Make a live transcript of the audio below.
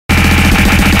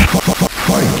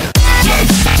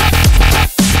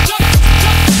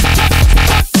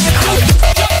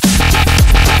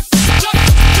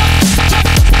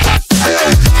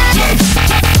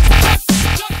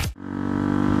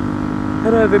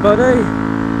everybody,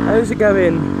 how's it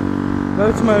going?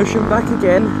 Motor Motion back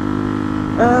again.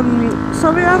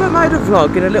 Sorry I haven't made a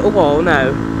vlog in a little while now.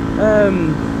 To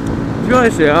be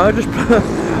honest with you, I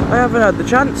haven't had the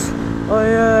chance.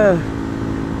 I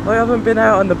haven't been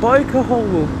out on the bike a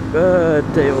whole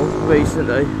deal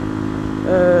recently.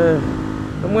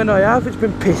 And when I have, it's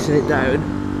been pissing it down.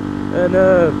 And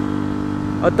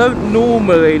I don't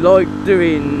normally like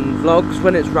doing vlogs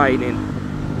when it's raining.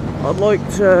 I'd like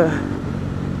to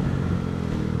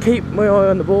keep my eye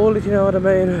on the ball, if you know what I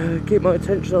mean. Keep my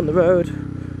attention on the road.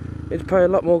 It's pay a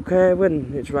lot more care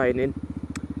when it's raining.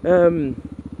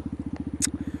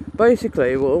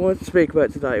 Basically, what I wanted to speak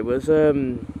about today was a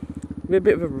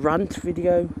bit of a rant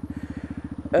video.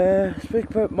 Speak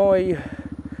about my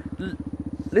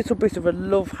little bit of a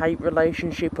love-hate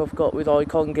relationship I've got with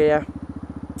Icon gear.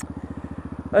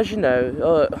 As you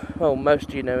know, well, most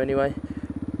of you know anyway,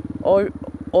 I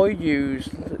use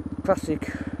the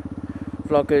classic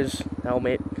vloggers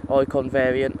helmet, Icon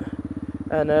variant,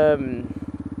 and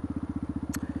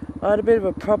I had a bit of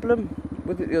a problem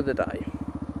with it the other day.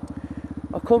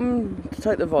 I come to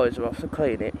take the visor off to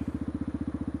clean it,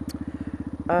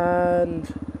 and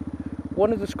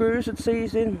one of the screws had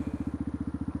seized in,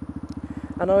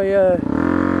 and I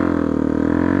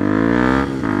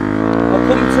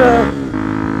come to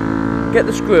get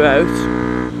the screw out,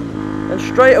 and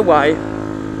straight away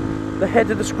the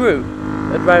head of the screw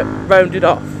had rounded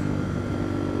off.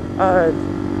 And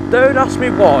don't ask me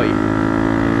why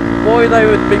they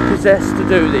would be possessed to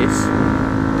do this,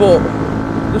 but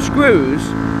the screws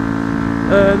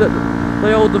that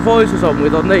they hold the visors on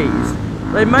with on these,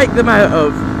 they make them out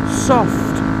of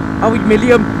soft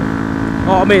aluminium.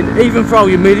 I mean, even for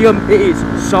aluminium it is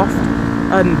soft,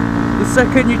 and the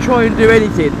second you try and do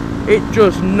anything, it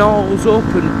just gnarls up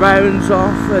and rounds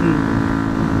off, and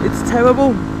it's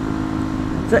terrible.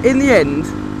 So in the end,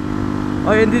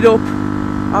 I ended up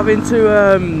having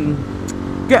to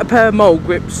get a pair of mole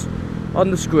grips on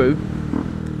the screw,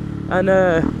 and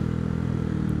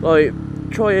like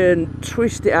try and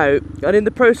twist it out. And in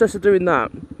the process of doing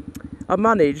that, I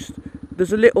managed,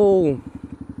 there's a little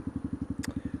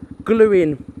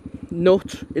gluing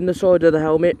nut in the side of the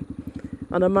helmet,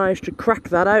 and I managed to crack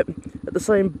that out at the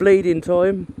same bleeding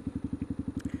time.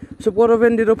 So what I've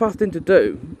ended up having to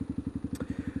do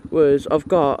was, I've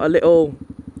got a little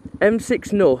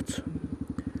M6 nut,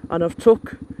 and I've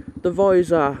took the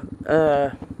visor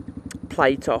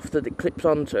plate off that it clips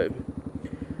onto,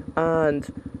 and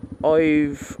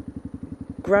I've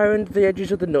ground the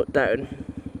edges of the nut down,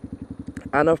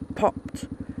 and I've popped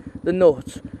the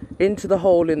nut into the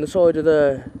hole in the side of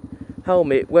the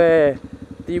helmet where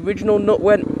the original nut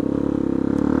went,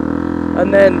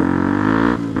 and then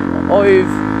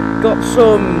I've got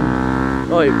some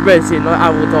like resin, like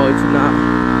Italjet and that,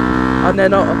 and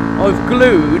then I've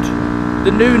glued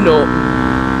the new nut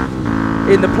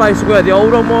in the place where the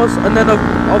old one was, and then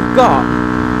I've got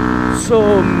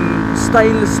some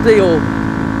stainless steel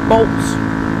bolts,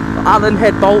 Allen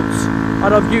head bolts,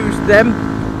 and I've used them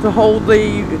to hold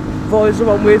the visor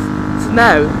on with. So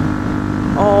now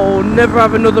I'll never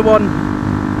have another one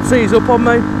seize up on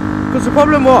me, because the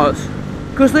problem was,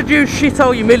 because they'd used shit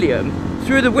aluminium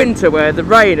through the winter where the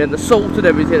rain and the salt and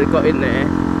everything had got in there,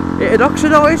 it had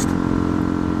oxidised,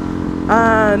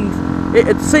 and it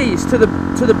had seized to the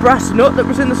brass nut that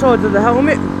was in the side of the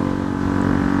helmet.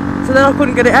 So then I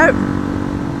couldn't get it out.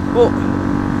 But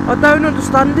I don't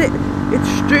understand it. It's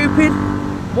stupid.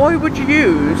 Why would you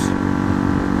use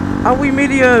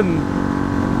aluminium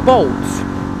bolts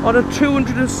on a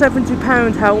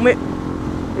 £270 helmet?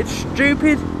 It's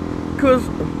stupid, because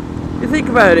you think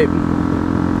about it.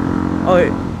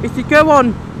 If you go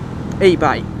on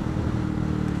eBay,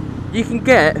 you can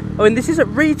get, I mean, this is at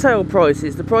retail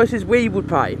prices, the prices we would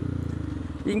pay.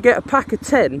 You can get a pack of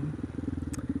 10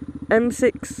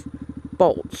 M6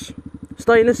 bolts,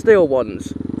 stainless steel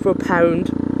ones, for £1.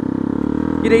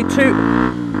 You need two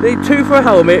for a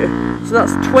helmet, so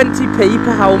that's 20p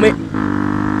per helmet.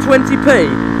 20p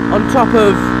on top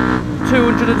of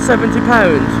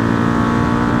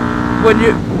 £270. When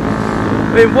you, I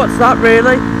mean, what's that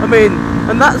really? I mean,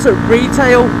 and that's at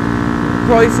retail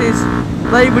prices.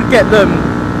 They would get them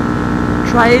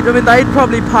trade. I mean, they'd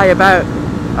probably pay about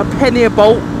a penny a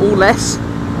bolt or less.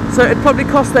 So it'd probably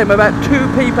cost them about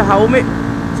 2p per helmet.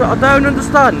 So I don't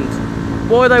understand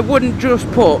why they wouldn't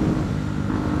just put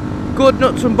good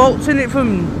nuts and bolts in it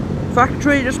from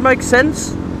factory. It just makes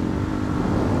sense.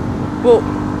 But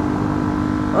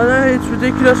I know it's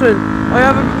ridiculous. I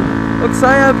have like I say, I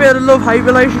have a bit of a love-hate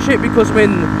relationship, because I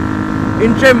mean,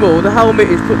 in general, the helmet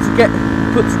is put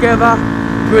together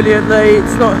brilliantly.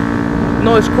 It's not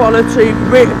nice quality.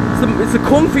 It's the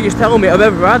comfiest helmet I've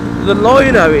ever had. The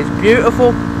liner is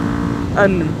beautiful,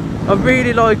 and I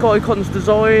really like Icon's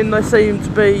design. They seem to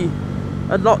be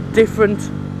a lot different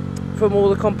from all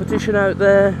the competition out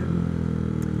there.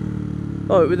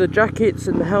 Like with the jackets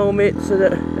and the helmets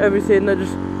and everything,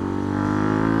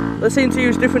 they seem to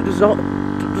use different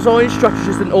design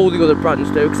strategies than all the other brands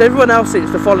do, because everyone else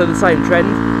seems to follow the same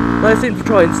trend. They seem to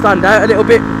try and stand out a little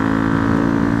bit,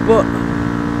 but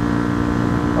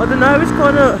I don't know, it's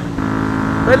kind of,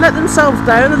 they let themselves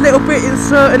down a little bit in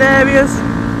certain areas.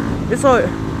 It's like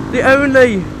the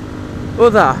only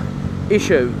other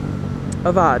issue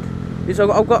I've had is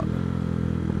I've got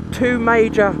two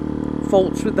major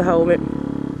faults with the helmet.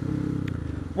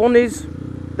 One is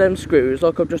them screws,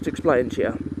 like I've just explained to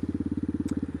you,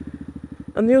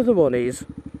 and the other one is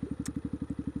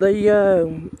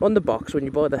on the box when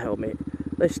you buy the helmet,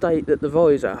 they state that the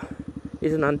visor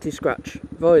is an anti-scratch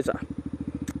visor,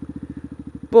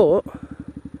 but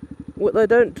what they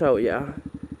don't tell you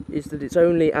is that it's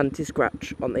only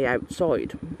anti-scratch on the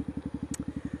outside.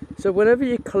 So whenever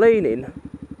you're cleaning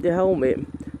your helmet,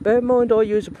 bear in mind I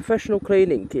use a professional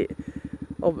cleaning kit.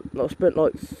 I've spent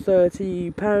like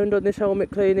 £30 on this helmet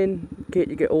cleaning kit.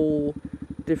 You get all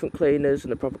different cleaners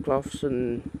and the proper cloths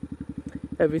and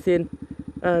everything,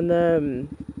 and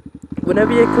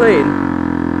whenever you clean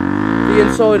the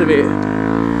inside of it,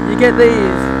 you get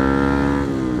these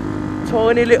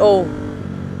tiny little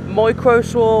micro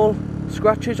swirl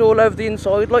scratches all over the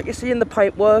inside, like you see in the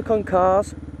paintwork on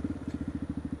cars,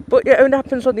 but it only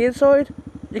happens on the inside.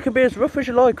 You can be as rough as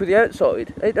you like with the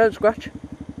outside, it don't scratch,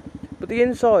 but the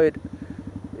inside,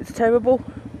 it's terrible.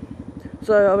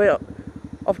 So I mean,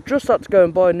 I've just had to go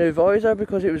and buy a new visor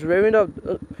because it was ruined.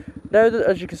 Now that,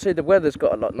 as you can see, the weather's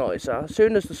got a lot nicer, as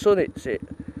soon as the sun hits it,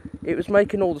 it was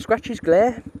making all the scratches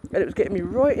glare, and it was getting me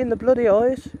right in the bloody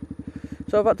eyes.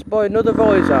 So I've had to buy another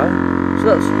visor. So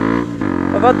that's,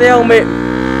 I've had the helmet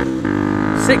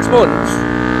 6 months,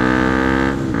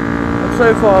 and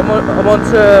so far I'm on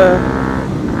to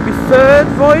my third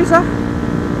visor,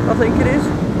 I think it is.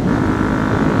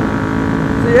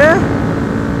 So yeah,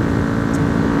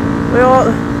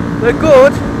 they're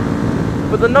good,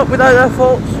 but they're not without their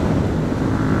faults.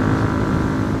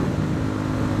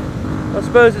 I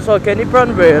suppose it's like any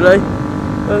brand really.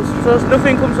 There's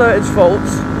nothing comes out its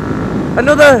faults.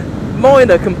 Another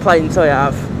minor complaint I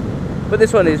have, but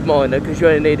this one is minor because you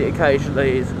only need it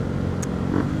occasionally, is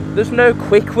there's no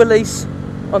quick release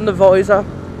on the visor.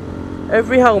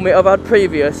 Every helmet I've had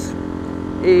previous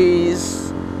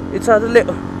it's had a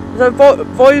little, there's a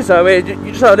visor where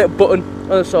you just have a little button on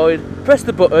the side, press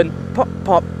the button, pop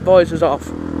pop, visor's off,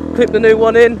 clip the new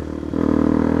one in,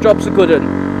 job's a good one.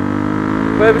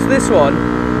 Whereas this one,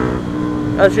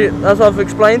 as I've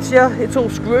explained to you, it's all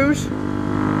screws,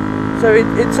 so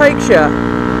it takes you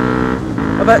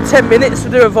about 10 minutes to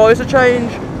do a visor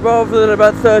change rather than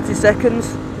about 30 seconds.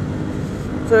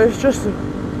 So it's just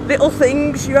little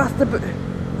things you have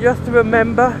to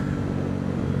remember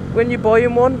when you're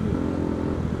buying one.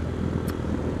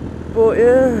 But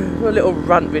yeah, a little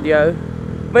rant video.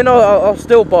 I mean, I'll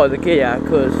still buy the gear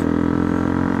because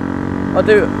I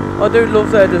do love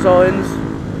their designs.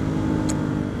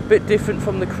 A bit different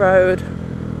from the crowd.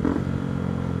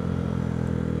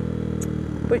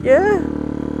 But yeah,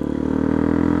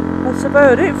 that's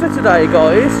about it for today,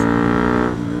 guys.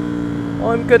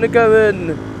 I'm gonna go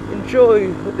and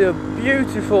enjoy the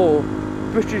beautiful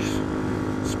British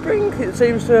spring. It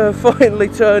seems to have finally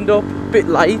turned up, a bit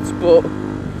late, but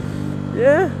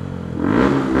yeah.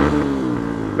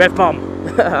 Rev bomb.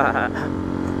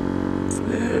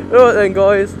 Alright then,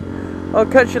 guys, I'll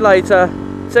catch you later.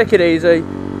 Take it easy.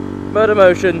 Murder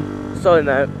Motion signing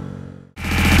out.